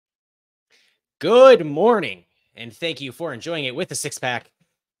Good morning, and thank you for enjoying it with the Six Pack,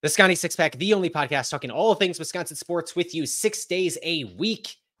 the Scotty Six Pack, the only podcast talking all things Wisconsin sports with you 6 days a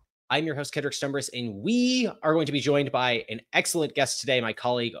week. I'm your host, Kedrick Stumbris, and we are going to be joined by an excellent guest today, my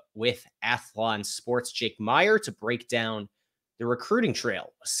colleague with Athlon Sports, Jake Maier, to break down the recruiting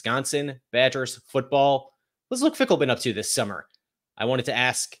trail, Wisconsin Badgers football. What's Luke Fickell been up to this summer? I wanted to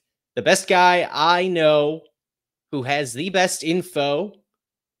ask the best guy I know who has the best info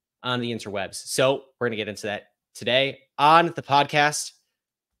on the interwebs. So we're going to get into that today on the podcast.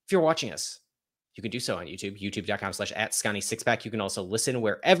 If you're watching us, you can do so on YouTube, youtube.com/@Scotty6pack. You can also listen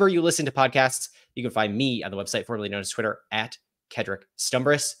wherever you listen to podcasts. You can find me on the website formerly known as Twitter @Kedrick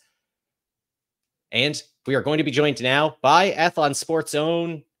Stumbris. And we are going to be joined now by Athlon Sports'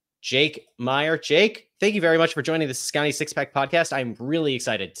 own Jake Maier. Jake, thank you very much for joining the Scotty Six Pack podcast. I'm really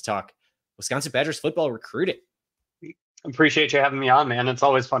excited to talk Wisconsin Badgers football recruiting. Appreciate you having me on, man. It's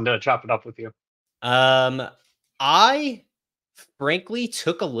always fun to chop it up with you. I frankly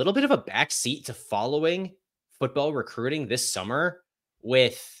took a little bit of a back seat to following football recruiting this summer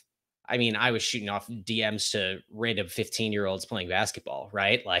I was shooting off DMs to random 15-year-olds playing basketball,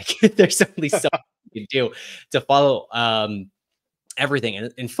 right? Like there's only so much you can do to follow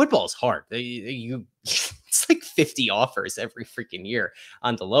everything. And football is hard. It's like 50 offers every freaking year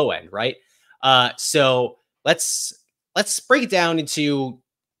on the low end, right? So let's break it down into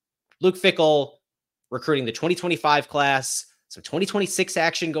Luke Fickell recruiting the 2025 class, some 2026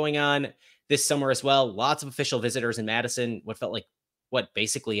 action going on this summer as well. Lots of official visitors in Madison. What felt like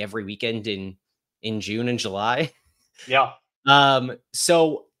basically every weekend in June and July. Yeah.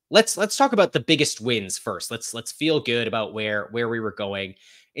 So let's talk about the biggest wins first. Let's feel good about where we were going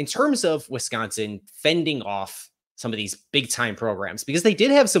in terms of Wisconsin fending off some of these big time programs, because they did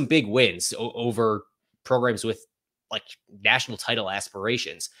have some big wins over programs with like national title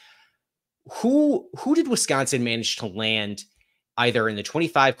aspirations. Who did Wisconsin manage to land either in the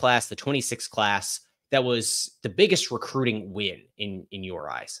 25 class, the 26 class, that was the biggest recruiting win in your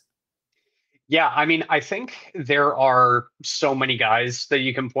eyes? Yeah, I think there are so many guys that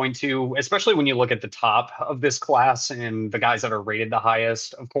you can point to, especially when you look at the top of this class and the guys that are rated the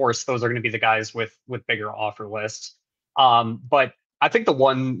highest. Of course, those are going to be the guys with bigger offer lists. But I think the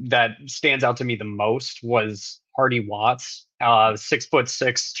one that stands out to me the most was Hardy Watts, 6'6",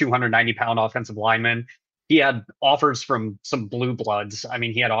 290-pound offensive lineman. He had offers from some blue bloods.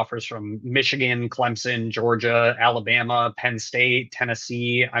 He had offers from Michigan, Clemson, Georgia, Alabama, Penn State,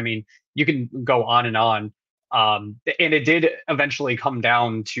 Tennessee. You can go on and on. And it did eventually come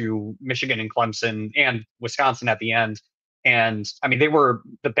down to Michigan and Clemson and Wisconsin at the end. And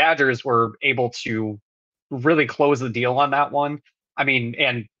the Badgers were able to really close the deal on that one.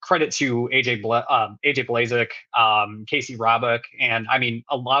 And credit to AJ Blazek, Casey Robick, and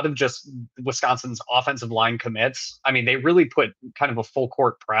a lot of just Wisconsin's offensive line commits. They really put kind of a full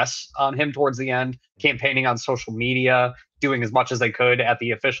court press on him towards the end, campaigning on social media, doing as much as they could at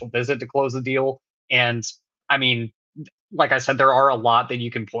the official visit to close the deal. And like I said, there are a lot that you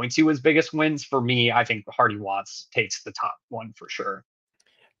can point to as biggest wins. For me, I think Hardy Watts takes the top one for sure.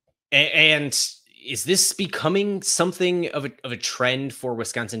 And is this becoming something of a trend for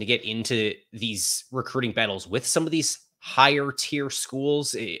Wisconsin to get into these recruiting battles with some of these higher tier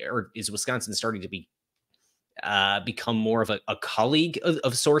schools, or is Wisconsin starting to become more of a colleague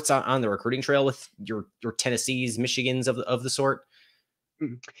of sorts on the recruiting trail with your Tennessees, Michigans of the sort?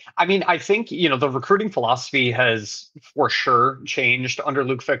 I think, the recruiting philosophy has for sure changed under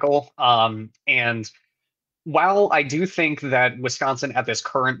Luke Fickell. And while I do think that Wisconsin at this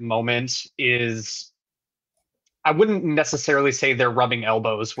current moment I wouldn't necessarily say they're rubbing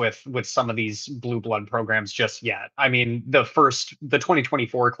elbows with some of these blue blood programs just yet. The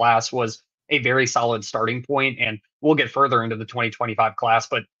 2024 class was a very solid starting point, and we'll get further into the 2025 class,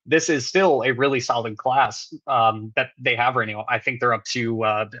 but this is still a really solid class that they have right now. I think they're up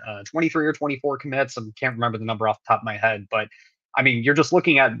to 23 or 24 commits. I can't remember the number off the top of my head, but you're just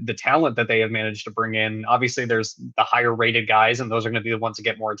looking at the talent that they have managed to bring in. Obviously, there's the higher rated guys, and those are going to be the ones that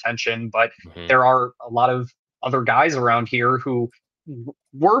get more attention. But there are a lot of other guys around here who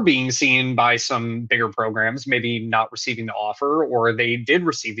were being seen by some bigger programs, maybe not receiving the offer, or they did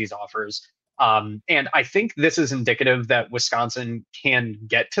receive these offers. And I think this is indicative that Wisconsin can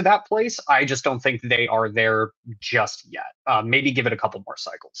get to that place. I just don't think they are there just yet. Maybe give it a couple more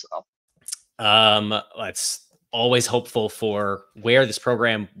cycles, though. Let's always hopeful for where this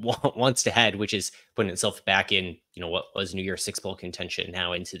program wants to head, which is putting itself back in, what was New Year's Six Bowl contention,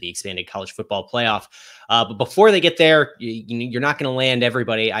 now into the expanded college football playoff. But before they get there, you're not going to land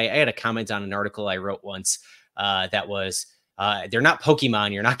everybody. I had a comment on an article I wrote once that was They're not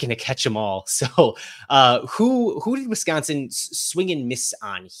Pokemon. You're not going to catch them all. So who did Wisconsin swing and miss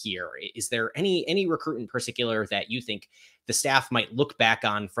on here? Is there any recruit in particular that you think the staff might look back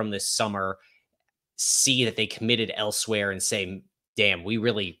on from this summer, see that they committed elsewhere and say, damn, we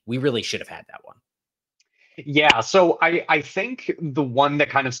really should have had that one? Yeah, so I think the one that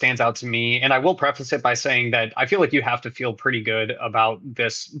kind of stands out to me, and I will preface it by saying that I feel like you have to feel pretty good about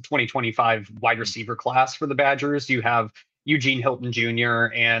this 2025 wide receiver class for the Badgers. You have Eugene Hilton Jr.,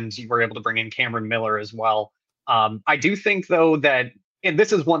 and you were able to bring in Cameron Miller as well. I do think though that, and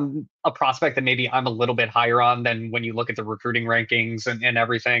this is a prospect that maybe I'm a little bit higher on than when you look at the recruiting rankings and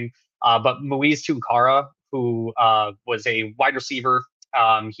everything. But Moise Tunkara, who was a wide receiver.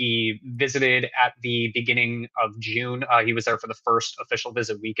 He visited at the beginning of June. He was there for the first official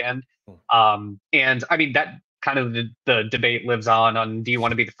visit weekend. And I mean, that kind of the debate lives on do you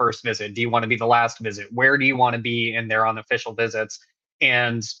want to be the first visit? Do you want to be the last visit? Where do you want to be in there on official visits?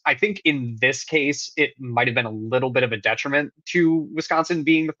 And I think in this case, it might have been a little bit of a detriment to Wisconsin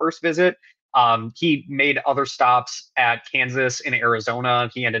being the first visit. He made other stops at Kansas and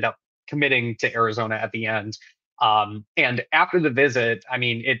Arizona. He ended up committing to Arizona at the end. And after the visit, I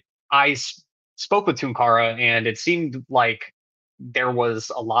mean, I spoke with Tunkara, and it seemed like there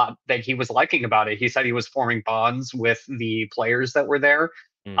was a lot that he was liking about it. He said he was forming bonds with the players that were there.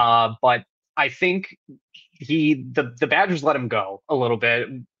 But I think the Badgers let him go a little bit.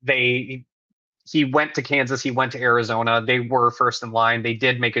 He went to Kansas, he went to Arizona. They were first in line. They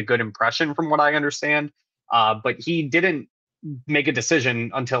did make a good impression from what I understand. But he didn't make a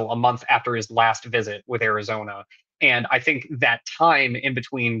decision until a month after his last visit with Arizona. And I think that time in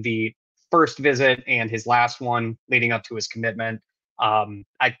between the first visit and his last one leading up to his commitment,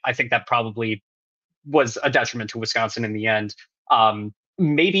 I think that probably was a detriment to Wisconsin in the end.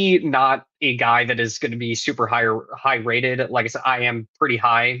 Maybe not a guy that is going to be super high rated. Like I said, I am pretty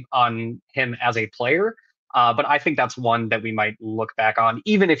high on him as a player. But I think that's one that we might look back on,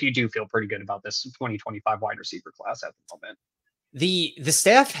 even if you do feel pretty good about this 2025 wide receiver class at the moment. The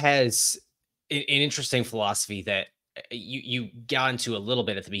staff has an interesting philosophy that you got into a little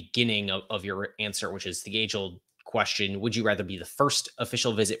bit at the beginning of your answer, which is the age-old question: would you rather be the first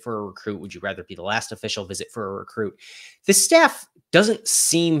official visit for a recruit? Would you rather be the last official visit for a recruit? The staff doesn't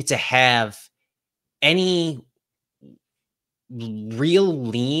seem to have any real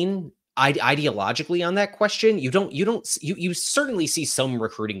lean ideologically on that question. You certainly see some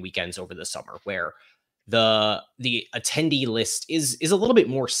recruiting weekends over the summer where the attendee list is a little bit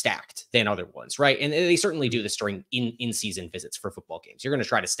more stacked than other ones, right? And they certainly do this during in-season visits for football games. You're going to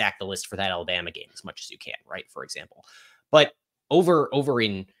try to stack the list for that Alabama game as much as you can, right? For example. But over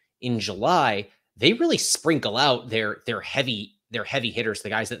in July, they really sprinkle out their heavy hitters, the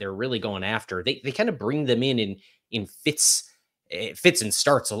guys that they're really going after. They kind of bring them in fits and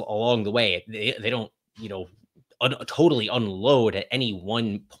starts along the way. They don't, totally unload at any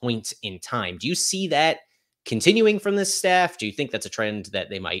one point in time. Do you see that continuing from this staff? Do you think that's a trend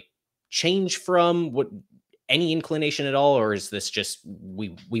that they might change from? What, any inclination at all? Or is this just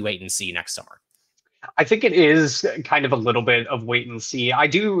we wait and see next summer? I think it is kind of a little bit of wait and see. I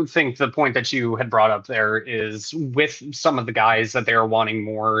do think the point that you had brought up there is with some of the guys that they're wanting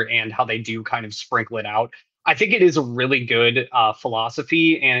more and how they do kind of sprinkle it out. I think it is a really good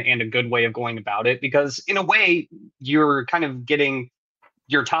philosophy and a good way of going about it, because in a way you're kind of getting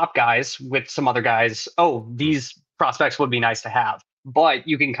your top guys with some other guys. Oh, these prospects would be nice to have, but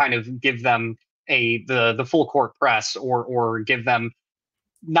you can kind of give them the full court press or give them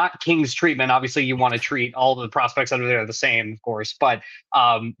not king's treatment. Obviously you want to treat all the prospects that are there the same, of course, but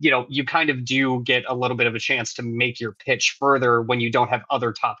you kind of do get a little bit of a chance to make your pitch further when you don't have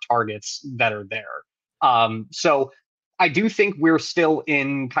other top targets that are there. So I do think we're still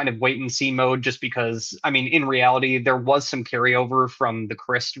in kind of wait and see mode, just because, I mean, in reality, there was some carryover from the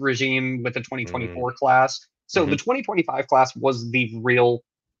Christ regime with the 2024 class. So the 2025 class was the real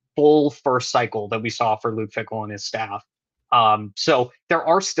full first cycle that we saw for Luke Fickell and his staff. So there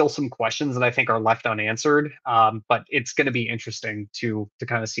are still some questions that I think are left unanswered, but it's going to be interesting to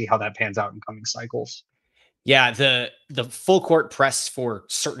kind of see how that pans out in coming cycles. Yeah, the full court press for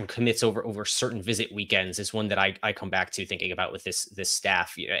certain commits over certain visit weekends is one that I come back to thinking about with this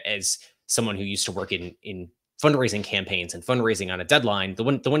staff. As someone who used to work in fundraising campaigns and fundraising on a deadline, the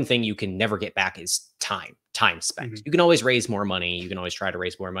one thing you can never get back is time spent. You can always raise more money. You can always try to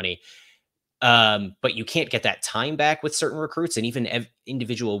raise more money. But you can't get that time back with certain recruits, and even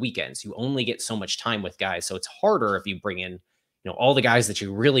individual weekends. You only get so much time with guys. So it's harder if you bring in, all the guys that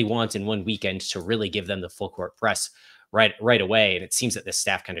you really want in one weekend to really give them the full court press right away. And it seems that this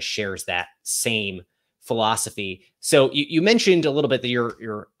staff kind of shares that same philosophy. So you mentioned a little bit that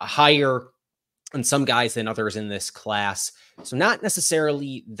you're higher on some guys than others in this class. So not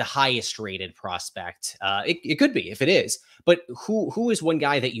necessarily the highest rated prospect. It could be if it is, but who is one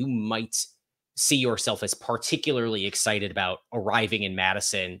guy that you might see yourself as particularly excited about arriving in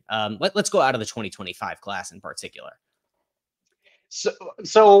Madison? Let's go out of the 2025 class in particular.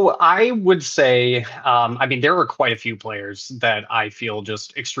 So I would say, I mean, there are quite a few players that I feel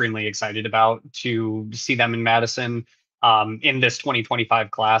just extremely excited about to see them in Madison in this 2025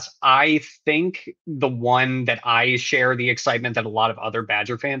 class. I think the one that I share the excitement that a lot of other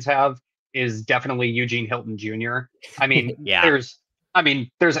Badger fans have is definitely Eugene Hilton Jr. I mean, Yeah. there's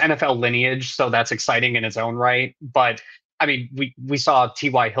NFL lineage, so that's exciting in its own right. But I mean, we saw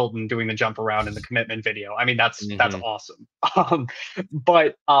T.Y. Hilton doing the jump around in the commitment video. I mean, that's Mhm. awesome.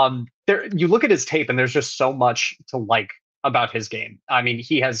 But there you look at his tape, and there's just so much to like about his game. I mean,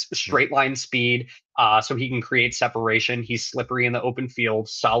 he has straight line speed, so he can create separation. He's slippery in the open field,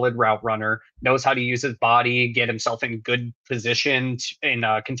 solid route runner, knows how to use his body, get himself in good position in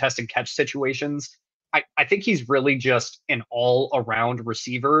contested catch situations. I think he's really just an all around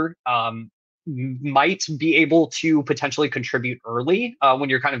receiver. Might be able to potentially contribute early when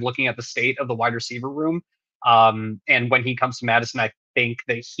you're kind of looking at the state of the wide receiver room. And when he comes to Madison, I think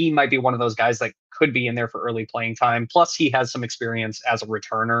that he might be one of those guys that could be in there for early playing time. Plus, he has some experience as a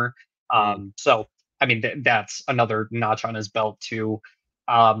returner. Mm. So, I mean, that's another notch on his belt, too.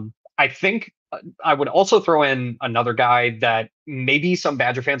 I think I would also throw in another guy that maybe some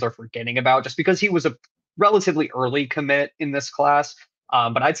Badger fans are forgetting about just because he was a relatively early commit in this class.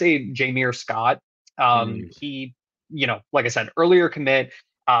 But I'd say Jameer Scott. Mm. He, like I said, earlier commit,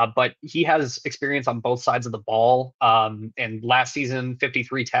 but he has experience on both sides of the ball. And last season,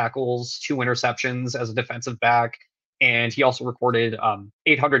 53 tackles, 2 interceptions as a defensive back. And he also recorded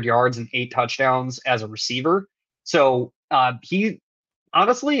 800 yards and 8 touchdowns as a receiver. So he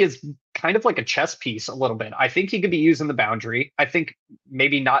honestly is kind of like a chess piece a little bit. I think he could be used in the boundary. I think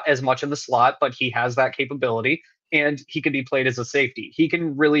maybe not as much in the slot, but he has that capability and he can be played as a safety. He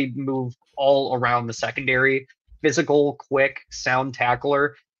can really move all around the secondary, physical, quick, sound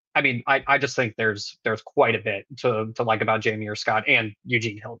tackler. I mean, I just think there's quite a bit to like about Jameer Scott and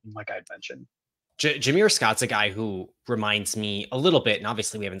Eugene Hilton, like I had mentioned. Jameer Scott's a guy who reminds me a little bit, and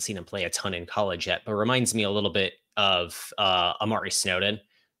obviously we haven't seen him play a ton in college yet, but reminds me a little bit of Amari Snowden,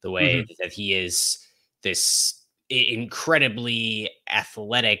 the way Mhm. that he is this incredibly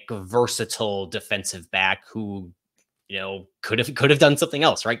athletic, versatile defensive back who could have done something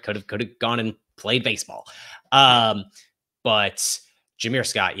else, right? Could have gone and played baseball. Um, but Jameer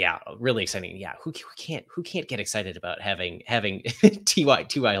Scott, yeah, really exciting. Yeah, who can't get excited about having T.Y.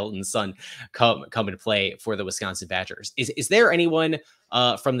 Hilton's son come and play for the Wisconsin Badgers? Is there anyone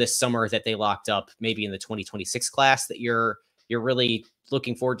from this summer that they locked up maybe in the 2026 class that you're really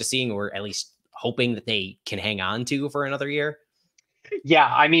looking forward to seeing, or at least hoping that they can hang on to for another year?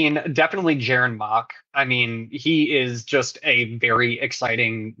 Yeah, I mean, definitely Jaron Mock. I mean, he is just a very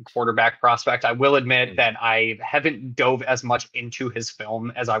exciting quarterback prospect. I will admit Mm. that I haven't dove as much into his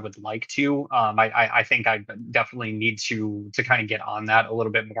film as I would like to. I think I definitely need to kind of get on that a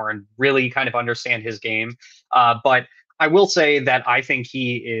little bit more and really kind of understand his game. But I will say that I think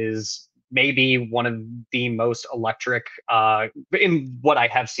he is maybe one of the most electric in what I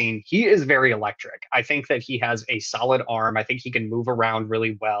have seen. He is very electric. I think that he has a solid arm. I think he can move around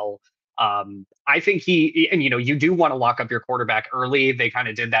really well. I think and you do want to lock up your quarterback early. They kind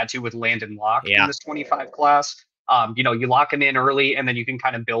of did that too with Landon Locke in Yeah. this 25 class. You lock him in early and then you can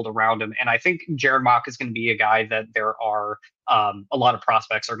kind of build around him. And I think Jaron Mock is going to be a guy that there are a lot of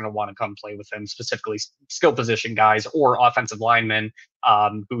prospects are going to want to come play with him, specifically skill position guys or offensive linemen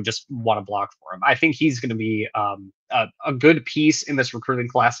who just want to block for him. I think he's going to be a good piece in this recruiting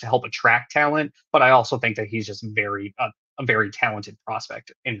class to help attract talent, but I also think that he's just a very talented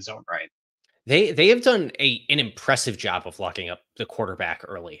prospect in his own right. They have done an impressive job of locking up the quarterback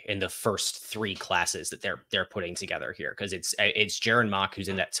early in the first three classes that they're putting together here, because it's Jaron Mock who's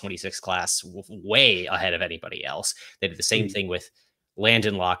in that 26 class way ahead of anybody else. They did the same Mhm. thing with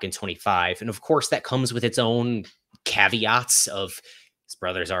Landon Locke in 25, and of course that comes with its own caveats of his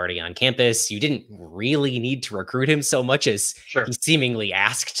brother's already on campus. You didn't really need to recruit him so much as he Sure. seemingly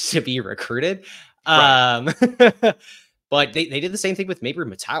asked to be recruited. Right. Um, But they did the same thing with Maier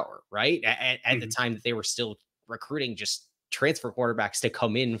Matauer, right? At the Mhm. time that they were still recruiting just transfer quarterbacks to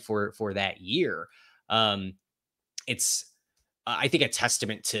come in for that year. Um, it's I think a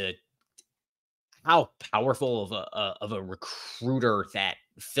testament to how powerful of a recruiter that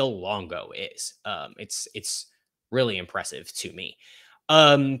Phil Longo is. It's really impressive to me.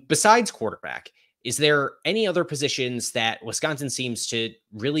 Besides quarterback, Is there any other positions that Wisconsin seems to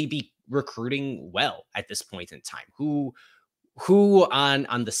really be recruiting well at this point in time? Who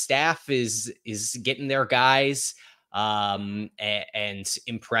on the staff is getting their guys and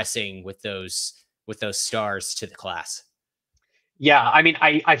impressing with those stars to the class? Yeah, I mean,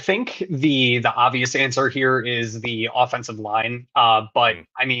 I think the obvious answer here is the offensive line. But Mm,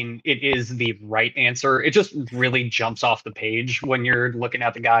 I mean, it is the right answer. It just really jumps off the page when you're looking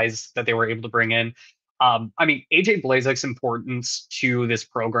at the guys that they were able to bring in. I mean, AJ Blazek's importance to this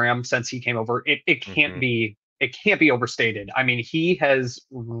program since he came over, mhm, it can't be overstated. I mean, he has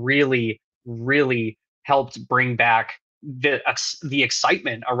really, really helped bring back the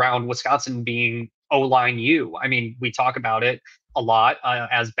excitement around Wisconsin being O-line U. I mean, we talk about it a lot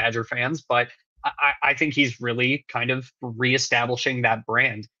as Badger fans, but I think he's really kind of reestablishing that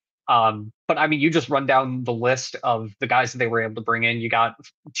brand. But I mean, you just run down the list of the guys that they were able to bring in. You got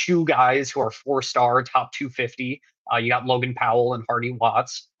two guys who are 4-star, top 250. You got Logan Powell and Hardy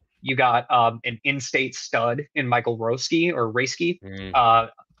Watts. You got an in-state stud in Michael Roski. mm. Uh,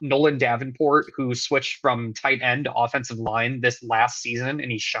 Nolan Davenport, who switched from tight end to offensive line this last season,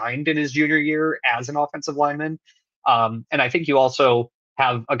 and he shined in his junior year as an offensive lineman. And I think you also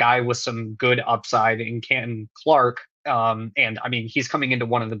have a guy with some good upside in Canton Clark. And I mean, he's coming into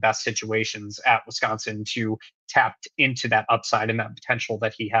one of the best situations at Wisconsin to tap into that upside and that potential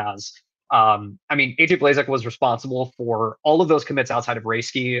that he has. I mean, AJ Blazek was responsible for all of those commits outside of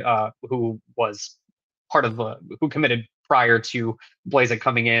Raski, who was part of who committed prior to Blazek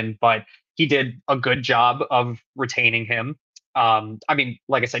coming in, but he did a good job of retaining him. I mean,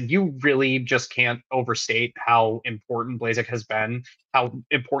 like I said, you really just can't overstate how important Blazek has been, how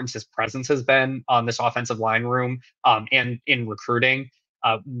important his presence has been on this offensive line room, and in recruiting.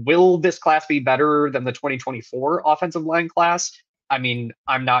 Will this class be better than the 2024 offensive line class? I mean,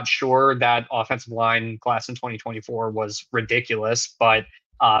 I'm not sure. That offensive line class in 2024 was ridiculous, but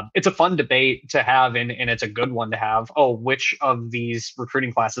it's a fun debate to have, and it's a good one to have. Oh, which of these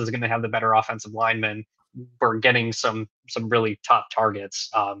recruiting classes is going to have the better offensive linemen? We're getting some really top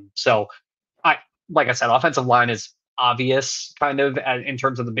targets. So I like I said, offensive line is obvious kind of in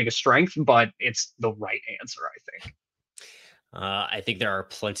terms of the biggest strength, but it's the right answer, I think. I think there are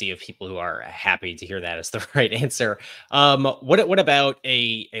plenty of people who are happy to hear that as the right answer. What about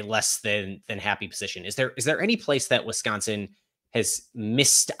a less than happy position? Is there any place that Wisconsin has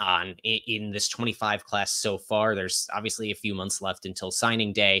missed on in this 25 class so far? There's obviously a few months left until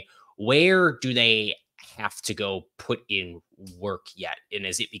signing day. Where do they have to go put in work yet? And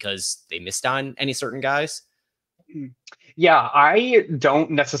is it because they missed on any certain guys? Mm. Yeah, I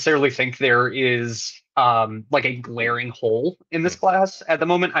don't necessarily think there is like a glaring hole in this Mm, class at the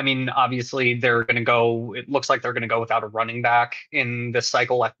moment. I mean, obviously they're going to go. It looks like they're going to go without a running back in this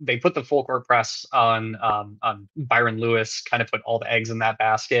cycle. They put the full court press on Byron Lewis, kind of put all the eggs in that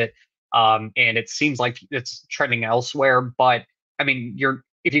basket, and it seems like it's trending elsewhere. But I mean, you're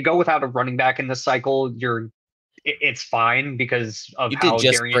if you go without a running back in this cycle, it's fine because of You did how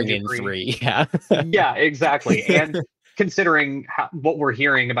just Darian bring in Dupree. three, yeah. Yeah, exactly. And considering what we're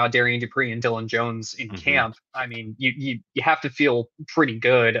hearing about Darian Dupree and Dylan Jones in Mhm. camp, I mean, you have to feel pretty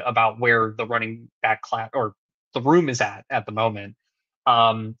good about where the running back class or the room is at the moment.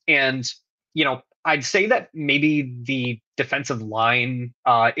 And I'd say that maybe the defensive line,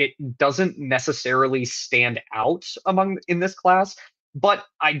 it doesn't necessarily stand out among in this class, but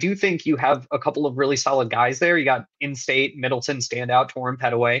I do think you have a couple of really solid guys there. You got in-state Middleton standout Torin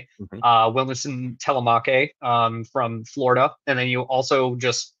Petaway, Mhm. Wilmerson Telemake from Florida, and then you also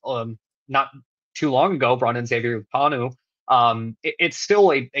just not too long ago brought in Xavier Panu. It's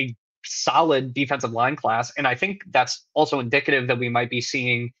still a solid defensive line class, and I think that's also indicative that we might be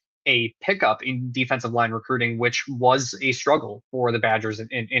seeing a pickup in defensive line recruiting, which was a struggle for the Badgers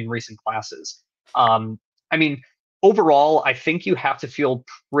in recent classes. I mean, overall, I think you have to feel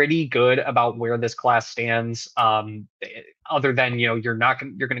pretty good about where this class stands. Other than you're going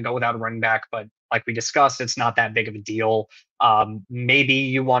to go without a running back, but like we discussed, it's not that big of a deal. Maybe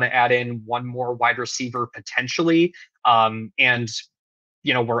you want to add in one more wide receiver potentially, and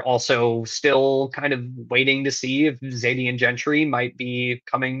we're also still kind of waiting to see if Zadian Gentry might be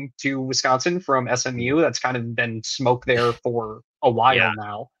coming to Wisconsin from Mm. SMU. That's kind of been smoke there for a Yeah. while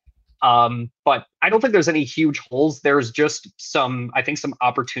now. But I don't think there's any huge holes. There's just I think, some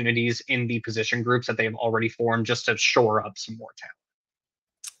opportunities in the position groups that they've already formed just to shore up some more talent.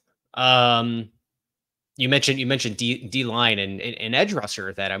 Um, you mentioned D line and edge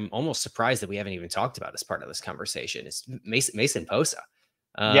rusher that I'm almost surprised that we haven't even talked about as part of this conversation. Is Mason Posa.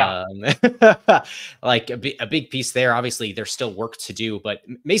 Yeah. Um, like a big piece there. Obviously, there's still work to do, but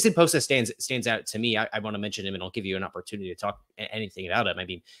Mason Posa stands out to me. I want to mention him, and I'll give you an opportunity to talk anything about him. I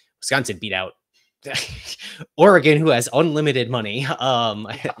mean, Wisconsin beat out Oregon, who has unlimited money, Yeah.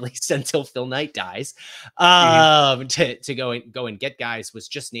 at least until Phil Knight dies. Mhm. To go and get guys, was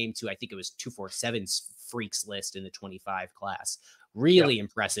just named to, I think it was 247's freaks list in the 25 class. Yep. Really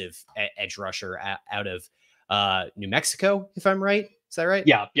impressive edge rusher out of New Mexico, if I'm right. Is that right?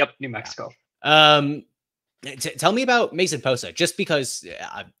 Yeah. Yep. New Yeah. Mexico. Tell me about Mason Posa, just because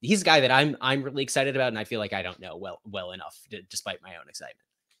he's a guy that I'm really excited about, and I feel like I don't know well enough, despite my own excitement.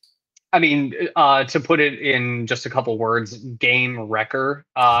 I mean, to put it in just a couple words, game wrecker.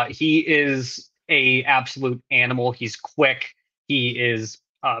 He is a absolute animal. He's quick. He is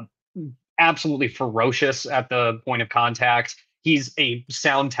absolutely ferocious at the point of contact. He's a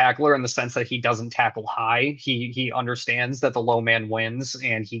sound tackler in the sense that he doesn't tackle high. He understands that the low man wins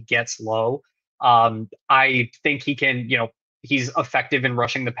and he gets low. I think he can, he's effective in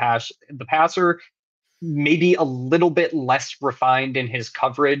rushing the passer, maybe a little bit less refined in his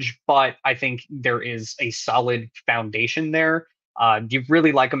coverage, but I think there is a solid foundation there. You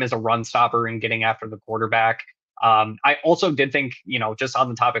really like him as a run stopper and getting after the quarterback. I also did think, just on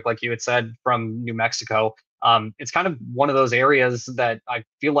the topic, like you had said, from New Mexico, it's kind of one of those areas that I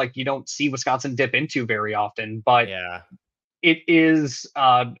feel like you don't see Wisconsin dip into very often, but Yeah. it is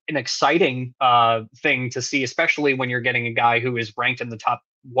an exciting thing to see, especially when you're getting a guy who is ranked in the top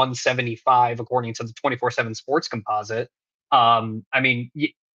 175 according to the 24/7 Sports Composite. I mean,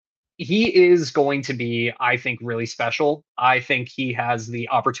 he is going to be, I think, really special. I think he has the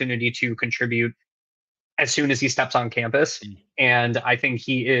opportunity to contribute as soon as he steps on campus, and I think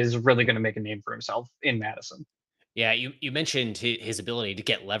he is really going to make a name for himself in Madison. Yeah, you mentioned his ability to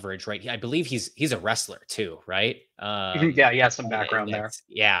get leverage, right? I believe he's a wrestler too, right? Yeah, he has some And background there. that's,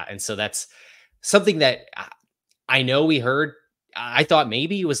 yeah, and so that's something that I know we heard. I thought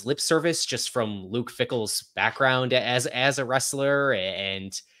maybe it was lip service just from Luke Fickell's background as a wrestler,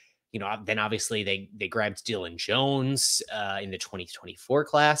 and then obviously they grabbed Dylan Jones in the 2024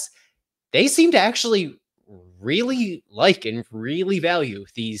 class. They seem to actually really like and really value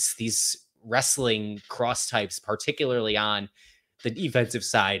these wrestling cross types, particularly on the defensive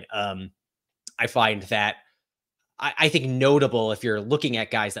side. I find that I think notable if you're looking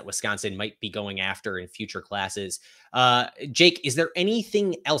at guys that Wisconsin might be going after in future classes. Jake, is there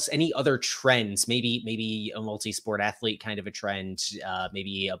anything else, any other trends, maybe a multi-sport athlete kind of a trend,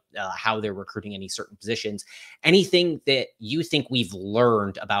 maybe how they're recruiting any certain positions, anything that you think we've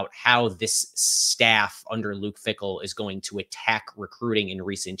learned about how this staff under Luke Fickell is going to attack recruiting in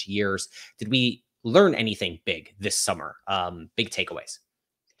recent years? Did we learn anything big this summer? Big takeaways.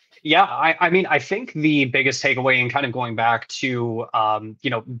 Yeah, I mean, I think the biggest takeaway, and kind of going back to,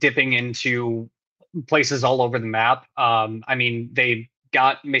 dipping into places all over the map. I mean, they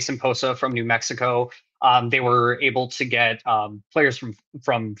got Mason Posa from New Mexico. They were able to get players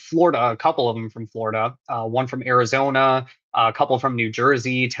from Florida, a couple of them from Florida, one from Arizona, a couple from New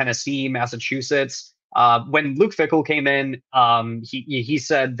Jersey, Tennessee, Massachusetts. When Luke Fickell came in, he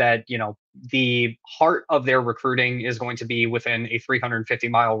said that the heart of their recruiting is going to be within a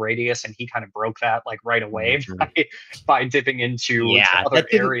 350-mile radius, and he kind of broke that like right away Mhm. by dipping into to Yeah, other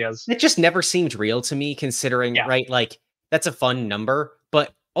areas. that just never seemed real to me, considering, Yeah. right? Like, that's a fun number,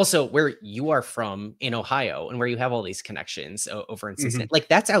 but also where you are from in Ohio and where you have all these connections over in Mhm. Cincinnati, like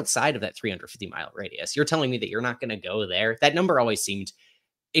that's outside of that 350-mile radius. You're telling me that you're not going to go there? That number always seemed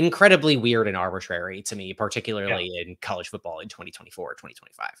incredibly weird and arbitrary to me, Yeah. particularly in college football in 2024 or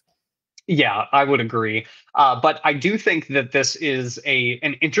 2025. Yeah, I would agree. But I do think that this is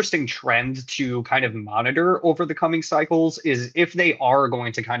an interesting trend to kind of monitor over the coming cycles, is if they are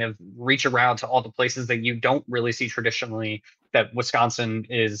going to kind of reach around to all the places that you don't really see traditionally that Wisconsin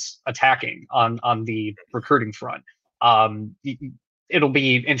is attacking on the recruiting front. It'll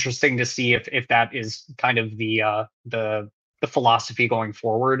be interesting to see if that is kind of the philosophy going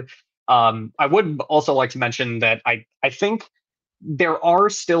forward. I would also like to mention that I think there are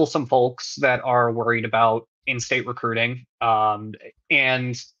still some folks that are worried about in-state recruiting, and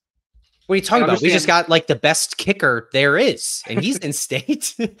What are you I talking about? We just understand. got like the best kicker there is, and he's in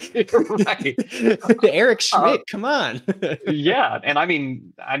state. Right. Eric uh, Schmidt, come on. yeah, and I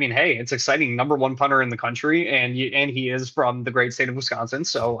mean, hey, it's exciting. Number one punter in the country, and he is from the great state of Wisconsin.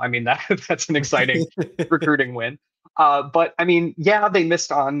 So I mean that's an exciting recruiting win. But I mean, yeah, they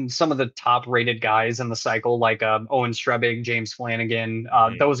missed on some of the top rated guys in the cycle, like Owen Strebig, James Flanagan.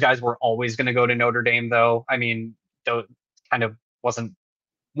 Mhm. Those guys were always going to go to Notre Dame, though. I mean, though kind of wasn't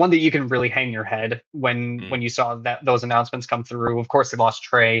one that you can really hang your head when you saw those announcements come through. Of course, they lost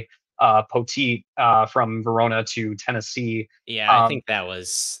Trey Poteet from Verona to Tennessee. Yeah, I think that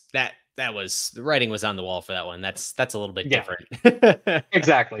was the writing was on the wall for that one. That's a little bit Yeah, different.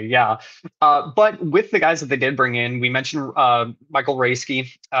 exactly. Yeah. But with the guys that they did bring in, we mentioned Michael Rasky.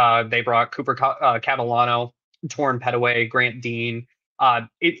 They brought Cooper Catalano, Torrin Petaway, Grant Dean.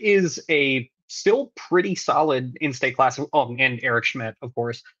 It is a still pretty solid in-state class. Oh, and Eric Schmidt, of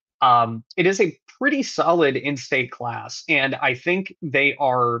course. It is a pretty solid in-state class, and I think the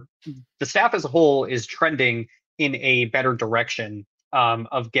staff as a whole is trending in a better direction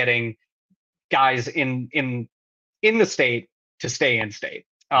of getting guys in the state to stay in state.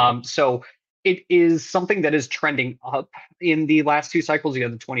 Mhm. So it is something that is trending up in the last two cycles. You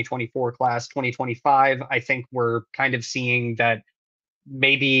have the 2024 class, 2025. I think we're kind of seeing that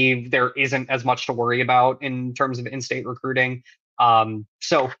maybe there isn't as much to worry about in terms of in-state recruiting.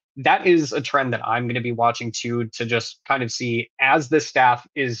 So that is a trend that I'm going to be watching too, to just kind of see as the staff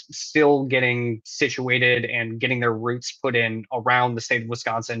is still getting situated and getting their roots put in around the state of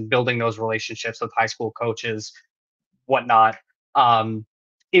Wisconsin, building those relationships with high school coaches, whatnot. Um,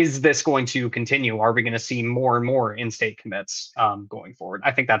 is this going to continue? Are we going to see more and more in-state commits going forward?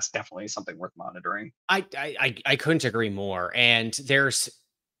 I think that's definitely something worth monitoring. I couldn't agree more. And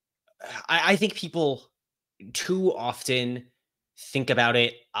I think people too often think about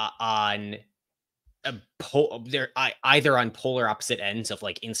it on either on polar opposite ends of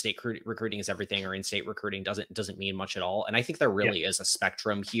like in-state recruiting is everything or in-state recruiting doesn't mean much at all. And I think there Yeah. really is a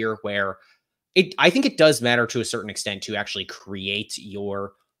spectrum here where I think it does matter to a certain extent to actually create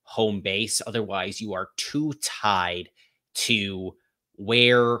your home base. Otherwise, you are too tied to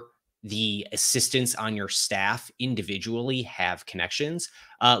where the assistants on your staff individually have connections.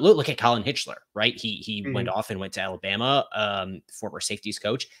 Look at Colin Hitchler, right? He went Mhm. off and went to Alabama, former safeties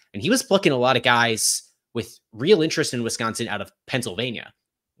coach, and he was plucking a lot of guys with real interest in Wisconsin out of Pennsylvania.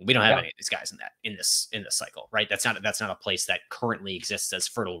 We don't have Yeah. any of these guys in this cycle, right? That's not a place that currently exists as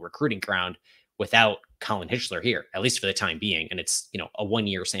fertile recruiting ground without Colin Hitchler here, at least for the time being. And it's, a 1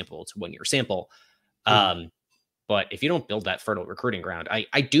 year sample. It's a 1 year sample. Mhm. But if you don't build that fertile recruiting ground,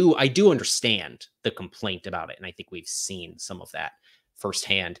 I do understand the complaint about it. And I think we've seen some of that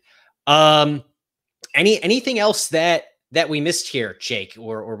firsthand. Anything else that we missed here, Jake,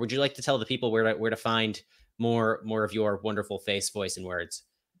 or would you like to tell the people where to find more of your wonderful face, voice, and words?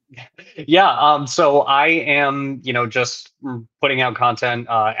 Yeah. So I am, just putting out content.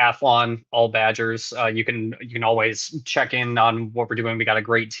 Athlon, all Badgers. You can always check in on what we're doing. We got a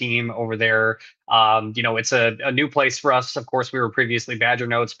great team over there. It's a new place for us. Of course, we were previously Badger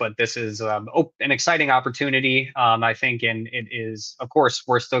Notes, but this is an exciting opportunity. I think, and it is. Of course,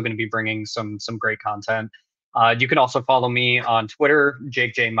 we're still going to be bringing some great content. You can also follow me on Twitter,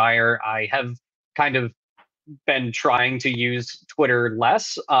 Jake J Maier. I have kind of been trying to use Twitter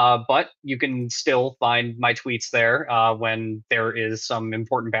less, but you can still find my tweets there when there is some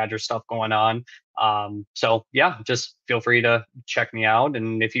important Badger stuff going on. So yeah, just feel free to check me out,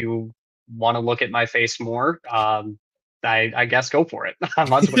 and if you want to look at my face more, I guess go for it.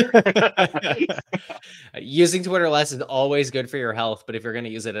 I'm on Twitter. Using Twitter less is always good for your health, but if you're going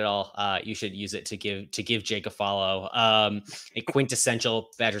to use it at all, you should use it to give Jake a follow. A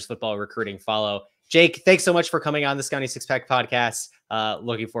quintessential Badgers football recruiting follow. Jake, thanks so much for coming on the Scotty Six Pack podcast.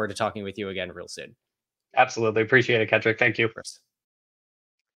 Looking forward to talking with you again real soon. Absolutely appreciate it, Kedrick. Thank you.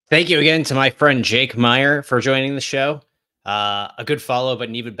 Thank you again to my friend Jake Maier for joining the show. A good follow, but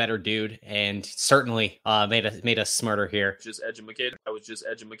an even better dude, and certainly made us smarter here. I was just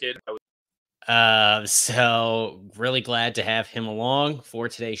educated. So really glad to have him along for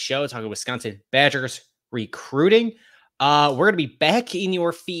today's show, talking Wisconsin Badgers recruiting. We're gonna be back in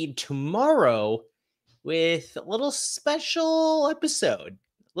your feed tomorrow with a little special episode,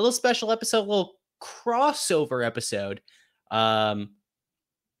 little crossover episode. Can't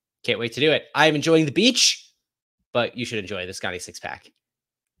wait to do it. I'm enjoying the beach, but you should enjoy the Scotty Six Pack.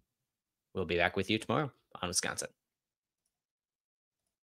 We'll be back with you tomorrow on Wisconsin.